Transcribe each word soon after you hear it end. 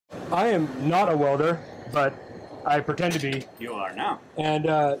I am not a welder, but I pretend to be. You are now. And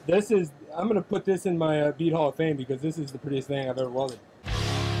this is, I'm going to put this in my Beat Hall of Fame because this is the prettiest thing I've ever welded.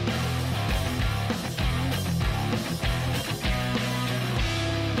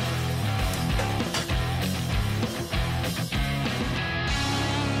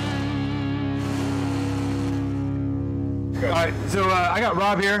 All right, so I got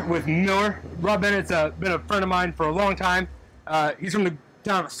Rob here with Miller. Rob Bennett's been a friend of mine for a long time. He's from the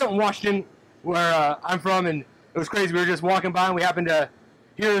town of Stoughton, Washington, where I'm from, and it was crazy. We were just walking by, and we happened to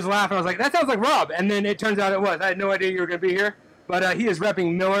hear his laugh, and I was like, that sounds like Rob. And then it turns out it was. I had no idea you were going to be here, but he is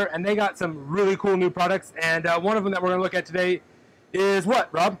repping Miller, and they got some really cool new products, and one of them that we're going to look at today is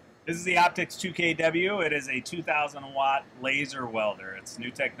what, Rob? This is the OptX 2KW. It is a 2,000 watt laser welder. It's new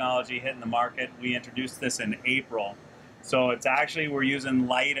technology hitting the market. We introduced this in April. So it's actually, we're using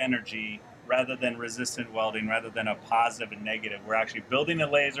light energy rather than resistant welding, rather than a positive and negative. We're actually building a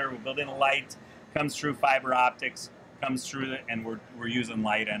laser, we're building a light, comes through fiber optics, comes through it, and we're using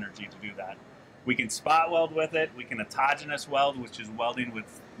light energy to do that. We can spot weld with it, we can autogenous weld, which is welding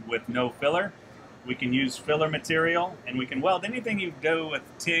with no filler. We can use filler material, and we can weld anything you do with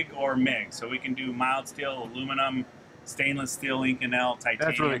TIG or MIG. So we can do mild steel, aluminum, stainless steel, Inconel, titanium,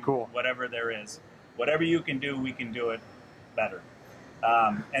 that's really cool. Whatever there is. Whatever you can do, we can do it better.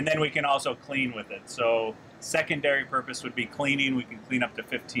 And then we can also clean with it. So secondary purpose would be cleaning. We can clean up to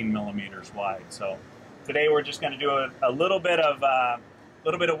 15 millimeters wide. So today we're just going to do a little bit of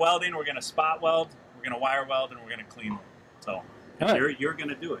welding. We're going to spot weld, we're going to wire weld, and we're going to clean weld. So right. You're going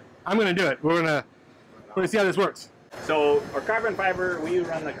to do it. I'm going to do it. We're going to see how this works. So our carbon fiber, we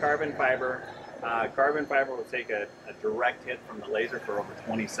run the carbon fiber. Carbon fiber will take a direct hit from the laser for over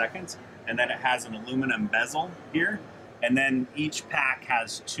 20 seconds, and then it has an aluminum bezel here, and then each pack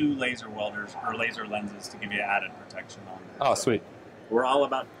has 2 laser welders or laser lenses to give you added protection on there. Oh, sweet. We're all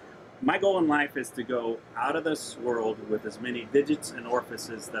about, my goal in life is to go out of this world with as many digits and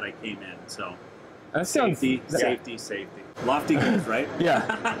orifices that I came in. So that sounds, safety. Lofty goals, right?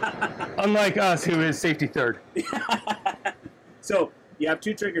 Yeah. Unlike us, who is safety third. So you have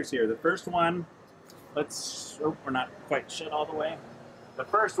 2 triggers here. The first one, we're not quite shut all the way. The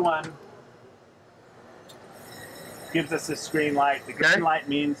first one gives us this green light. The green light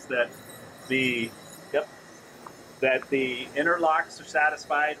means that the interlocks are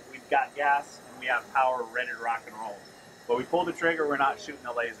satisfied, we've got gas, and we have power ready to rock and roll. But we pull the trigger, we're not shooting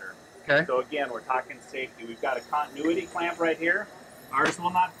a laser. Okay. So again, we're talking safety. We've got a continuity clamp right here. Ours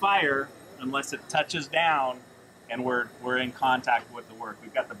will not fire unless it touches down and we're in contact with the work.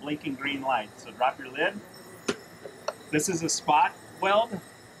 We've got the blinking green light. So drop your lid. This is a spot weld.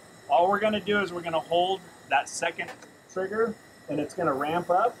 All we're going to do is we're going to hold that second trigger, and it's going to ramp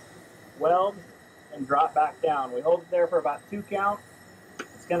up, weld, and drop back down. We hold it there for about 2 count.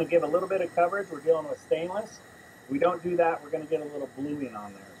 It's going to give a little bit of coverage. We're dealing with stainless. If we don't do that, we're going to get a little bluing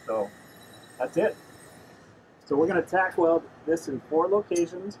on there. So that's it. So we're going to tack weld this in 4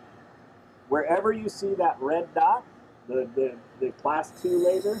 locations. Wherever you see that red dot, the class 2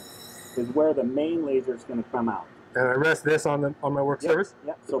 laser, is where the main laser is going to come out. And I rest this on my work surface?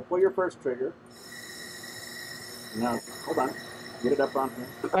 Yep. So pull your first trigger. Now, hold on. Get it up on here.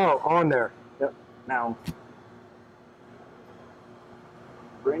 Oh, on there. Yep. Now,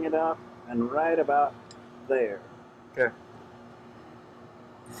 bring it up and right about there. Okay.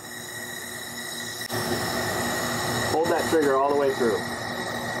 Hold that trigger all the way through.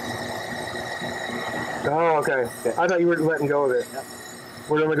 Oh, okay. I thought you were letting go of it. Yep.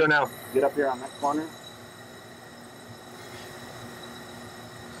 Where do we go now? Get up here on that corner.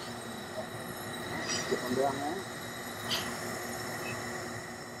 Get one down there.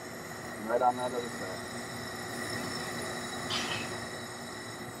 And right on that other side.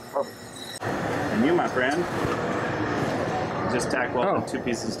 Perfect. And you, my friend, just tack welded 2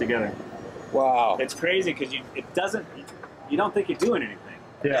 pieces together. Wow. It's crazy because you don't think you're doing anything.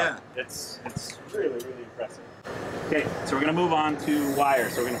 Yeah. It's really, really impressive. Okay, so we're going to move on to wire.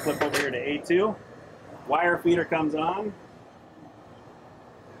 So we're going to flip over here to A2. Wire feeder comes on.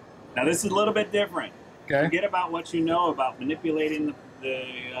 Now this is a little bit different. Okay. Forget about what you know about manipulating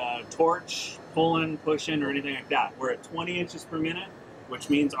the torch, pulling, pushing, or anything like that. We're at 20 inches per minute, which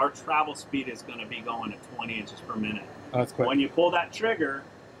means our travel speed is going to be going at 20 inches per minute. Oh, that's quick. When you pull that trigger,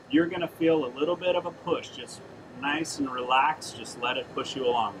 you're going to feel a little bit of a push. Just nice and relaxed. Just let it push you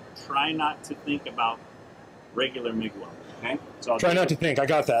along. Try not to think about regular MIG weld. Okay? So try not to think. I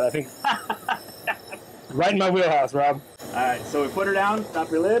got that. I think right in my wheelhouse, Rob. All right. So we put her down. Drop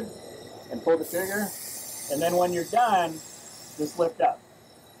your lid and pull the trigger. And then when you're done, just lift up.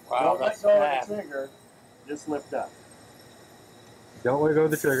 Wow, don't let go of the trigger. Just lift up. Don't let go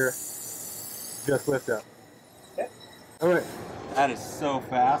of the trigger. Just lift up. Okay. All right. That is so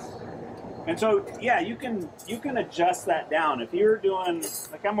fast. And so, yeah, you can adjust that down. If you're doing,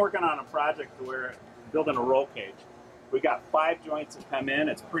 like I'm working on a project where I'm building a roll cage. We got 5 joints that come in.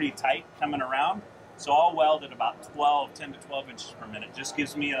 It's pretty tight coming around. So I'll weld at about 10 to 12 inches per minute. Just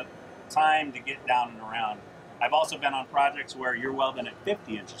gives me a time to get down and around. I've also been on projects where you're welding at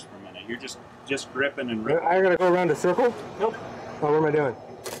 50 inches per minute. You're just gripping and ripping. I gotta go around a circle? Nope. Oh, what am I doing?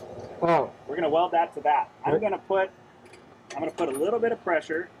 Oh. We're gonna weld that to that. I'm gonna put a little bit of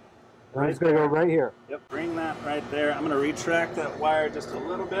pressure. I'm just gonna go right here. Yep, bring that right there. I'm gonna retract that wire just a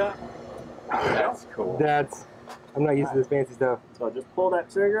little bit. That's cool. I'm not used to this fancy stuff. So just pull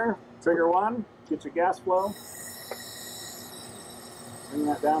that trigger, trigger 1, get your gas flow. Bring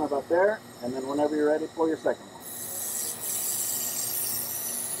that down about there, and then whenever you're ready, pull your second one.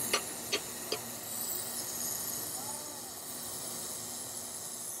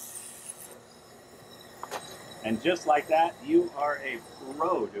 And just like that, you are a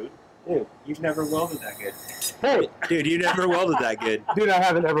pro, dude. Dude, you've never welded that good. Hey! Dude, you never welded that good. Dude, I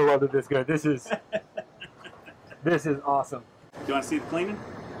haven't ever welded this good. This is awesome. Do you want to see the cleaning?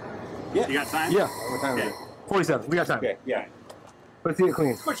 Yeah. You got time? Yeah. What time is it? 47. We got time. Okay, yeah. Let's see it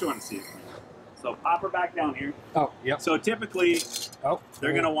clean. Of course you want to see it clean. So pop her back down here. Oh, yep. So typically, Oh.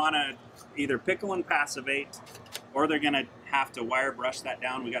 they're going to want to either pickle and passivate, or they're going to have to wire brush that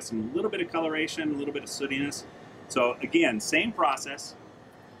down. We got some little bit of coloration, a little bit of sootiness. So again, same process.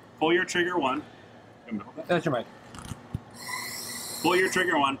 Pull your trigger 1. That's your mic. Pull your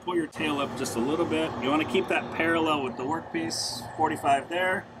trigger 1, pull your tail up just a little bit. You want to keep that parallel with the workpiece, 45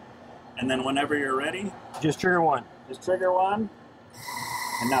 there. And then whenever you're ready, Just trigger 1. just trigger 1.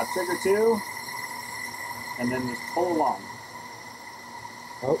 And now trigger 2. And then just pull along.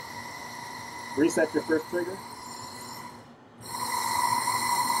 Oh. Reset your first trigger.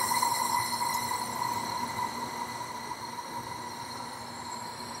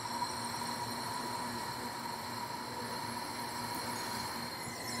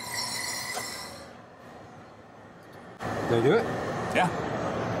 Did I do it? Yeah.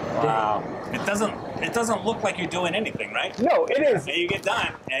 Wow. It doesn't look like you're doing anything, right? No, it is. And you get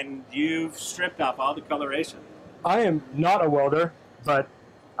done, and you've stripped off all the coloration. I am not a welder, but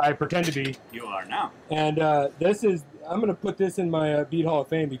I pretend to be. You are now. And I'm going to put this in my Beat Hall of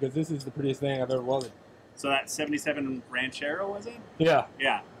Fame because this is the prettiest thing I've ever welded. So that 77 Ranchero, was it? Yeah.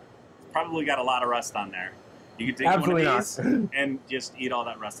 Yeah. It's probably got a lot of rust on there. You could take Absolutely one of these and just eat all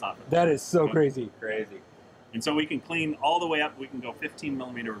that rust off. That is so crazy. Crazy. And so we can clean all the way up. We can go 15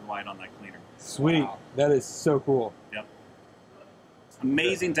 millimeters wide on that cleaner. Sweet. Wow. That is so cool. Yep.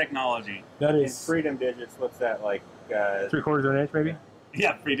 Amazing technology. That In is freedom digits, what's that, like, 3/4 of an inch, maybe?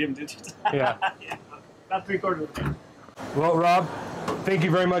 Yeah, freedom digits. Yeah. Yeah. About 3/4 of an inch. Well, Rob, thank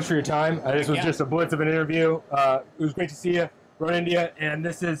you very much for your time. This was just a blitz of an interview. It was great to see you, run into you, and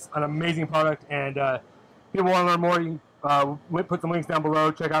this is an amazing product. And if you want to learn more, you can put some links down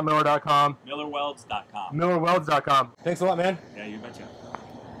below. Check out Miller.com. MillerWelds.com. MillerWelds.com. Thanks a lot, man. Yeah, you betcha.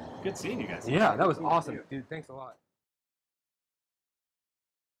 Good seeing you guys. Yeah, that was awesome. Dude, thanks a lot.